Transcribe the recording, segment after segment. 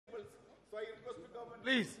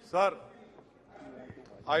Please. Sir,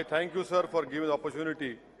 I thank you, sir, for giving the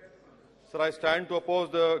opportunity. Sir, I stand to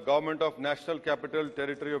oppose the Government of National Capital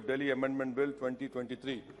Territory of Delhi Amendment Bill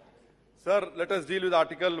 2023. Sir, let us deal with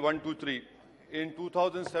Article 123. In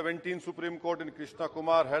 2017, Supreme Court in Krishna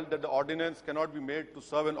Kumar held that the ordinance cannot be made to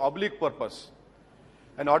serve an oblique purpose.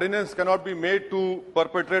 An ordinance cannot be made to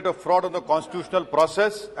perpetrate a fraud on the constitutional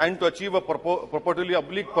process and to achieve a purportedly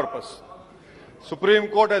oblique purpose. Supreme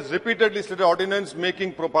Court has repeatedly stated ordinance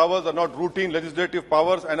making powers are not routine legislative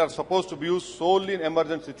powers and are supposed to be used solely in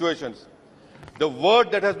emergent situations. The word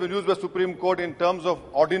that has been used by Supreme Court in terms of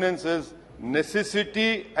ordinance is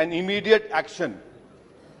necessity and immediate action,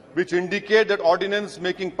 which indicate that ordinance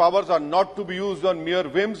making powers are not to be used on mere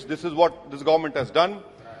whims. This is what this government has done.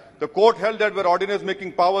 The court held that where ordinance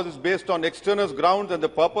making powers is based on extraneous grounds and the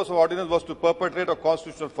purpose of ordinance was to perpetrate a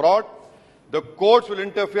constitutional fraud, the courts will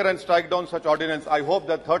interfere and strike down such ordinance. I hope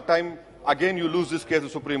that third time again you lose this case in the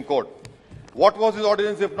Supreme Court. What was this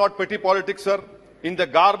ordinance if not petty politics, sir? In the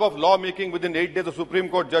garb of lawmaking within 8 days of Supreme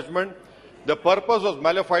Court judgment, the purpose was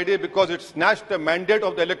mala fide because it snatched the mandate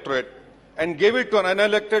of the electorate and gave it to an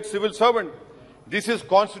unelected civil servant. This is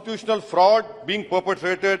constitutional fraud being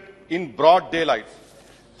perpetrated in broad daylight.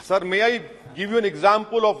 Sir, may I give you an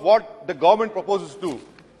example of what the government proposes to do?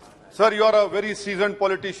 Sir, you are a very seasoned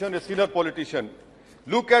politician, a senior politician.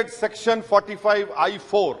 Look at section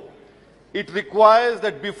 45I4. It requires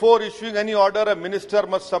that before issuing any order, a minister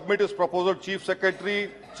must submit his proposal to Chief Secretary,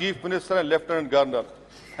 Chief Minister and Lieutenant Governor.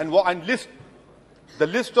 The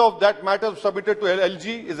list of that matters submitted to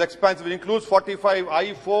LG is expansive. It includes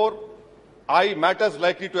 45I4I matters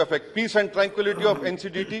likely to affect peace and tranquility of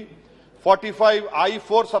NCDT,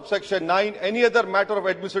 45I4 subsection 9, any other matter of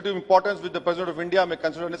administrative importance which the President of India may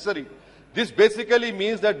consider necessary. This basically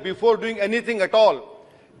means that before doing anything at all,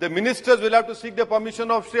 the ministers will have to seek the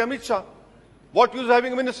permission of Shri Amit Shah. What use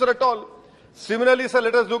having a minister at all? Similarly, sir,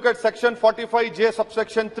 let us look at section 45J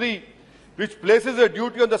subsection 3, which places a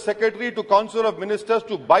duty on the Secretary to Council of Ministers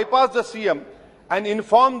to bypass the CM and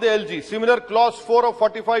inform the LG. Similar clause 4 of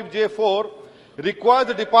 45J4 requires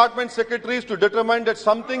the department secretaries to determine that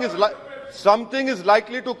something is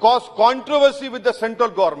likely to cause controversy with the central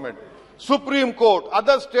government, Supreme Court,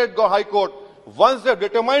 other state High Court. Once they have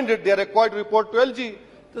determined it, they are required to report to LG.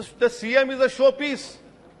 The CM is a showpiece.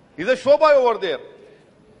 He's a showboy over there.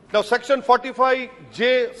 Now, section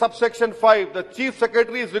 45J subsection 5, the Chief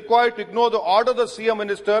Secretary is required to ignore the order of the CM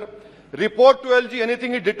Minister, report to LG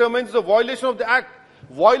anything he determines is a violation of the Act.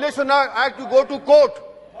 Violation of the Act, you go to court.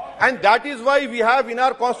 And that is why we have in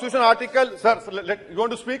our Constitution article, sir, you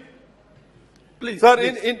want to speak? Please. Sir,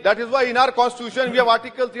 please. that is why in our Constitution we have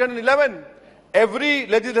Article 311. Every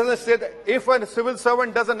legislator says that if a civil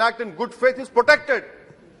servant doesn't act in good faith, he is protected.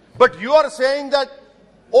 But you are saying that,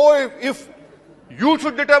 oh, if you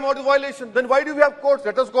should determine what is violation, then why do we have courts?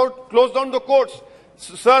 Let us close down the courts.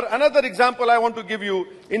 Sir, another example I want to give you.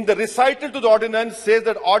 In the recital to the ordinance says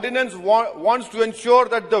that ordinance wants to ensure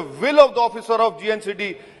that the will of the officer of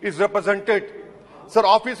GNCD is represented. Sir,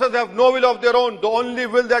 officers have no will of their own. The only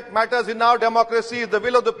will that matters in our democracy is the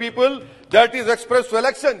will of the people that is expressed through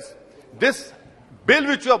elections. This bill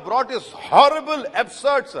which you have brought is horrible,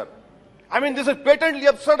 absurd, sir. I mean, this is patently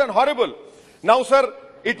absurd and horrible. Now, sir,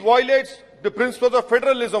 it violates the principles of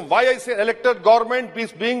federalism. Why I say elected government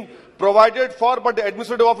is being provided for, but the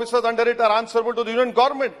administrative officers under it are answerable to the union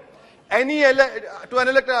government. To an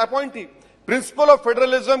elected appointee. Principle of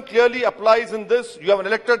federalism clearly applies in this. You have an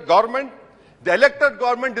elected government. The elected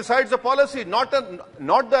government decides the policy, not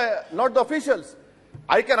the officials.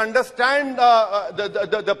 I can understand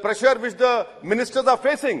the pressure which the ministers are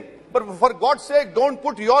facing, but for God's sake, don't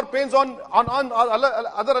put your pains on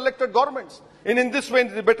other elected governments in this way,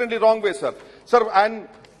 in the blatantly wrong way, sir. Sir, and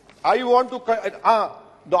I want to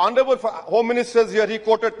the Honorable Home Minister is here. He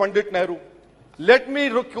quoted Pandit Nehru. Let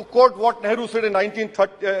me quote what Nehru said in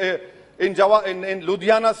 1930 in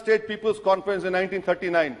Ludhiana State People's Conference in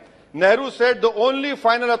 1939. Nehru said the only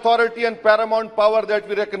final authority and paramount power that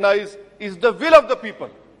we recognize is the will of the people.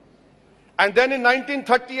 And then in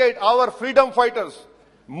 1938, our freedom fighters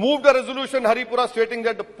moved a resolution, Haripura, stating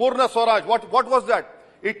that the Purna Swaraj, what was that?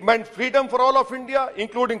 It meant freedom for all of India,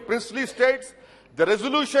 including princely states. The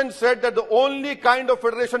resolution said that the only kind of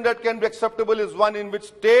federation that can be acceptable is one in which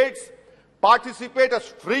states participate as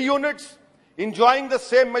free units, enjoying the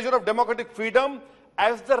same measure of democratic freedom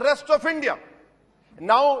as the rest of India.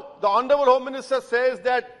 Now, the Honorable Home Minister says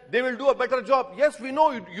that they will do a better job. Yes, we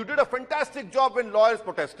know you did a fantastic job when lawyers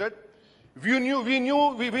protested. We know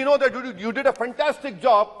that you did a fantastic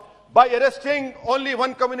job by arresting only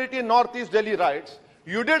one community in Northeast Delhi riots.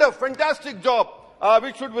 You did a fantastic job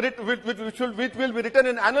which will be written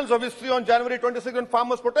in annals of history on January 26 when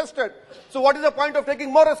farmers protested. So what is the point of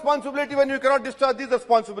taking more responsibility when you cannot discharge these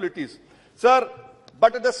responsibilities? Sir,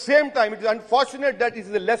 but at the same time, it is unfortunate that it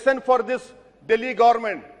is a lesson for this Delhi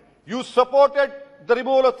government. You supported the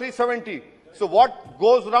removal of 370. So what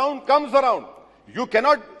goes round comes around. You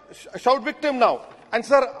cannot shout victim now. And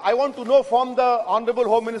sir, I want to know from the Honorable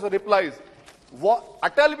Home Minister replies,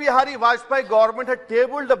 Atal Bihari Vajpayee government had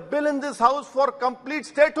tabled a bill in this house for complete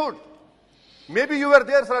statehood. Maybe you were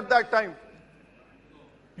there, sir, at that time.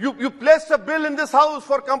 You placed a bill in this house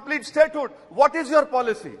for complete statehood. What is your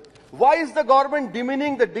policy? Why is the government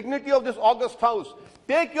demeaning the dignity of this august house?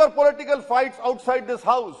 Take your political fights outside this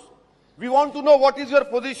house. We want to know what is your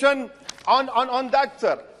position on that,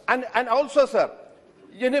 sir. And also, sir,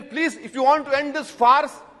 please, if you want to end this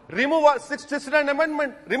farce, remove our 69th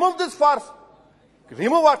amendment. Remove this farce.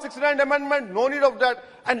 Remove our 69th amendment. No need of that.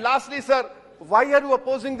 And lastly, sir, why are you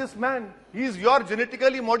opposing this man? He is your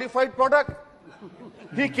genetically modified product.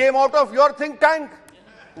 He came out of your think tank.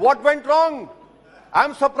 What went wrong?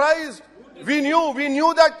 I'm surprised. We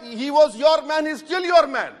knew that he was your man. He's still your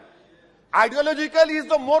man. Ideologically, he's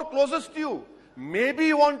the more closest to you. Maybe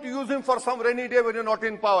you want to use him for some rainy day when you're not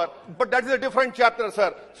in power. But that is a different chapter,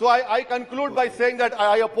 sir. So I conclude by saying that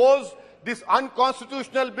I oppose this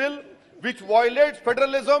unconstitutional bill, which violates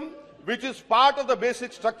federalism, which is part of the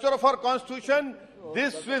basic structure of our constitution.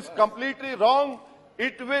 This is completely wrong.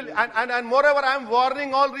 It will, and moreover, I am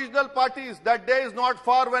warning all regional parties that day is not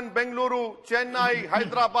far when Bengaluru, Chennai,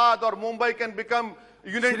 Hyderabad or Mumbai can become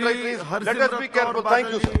union territories. Let us be careful.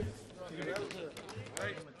 Thank you, sir.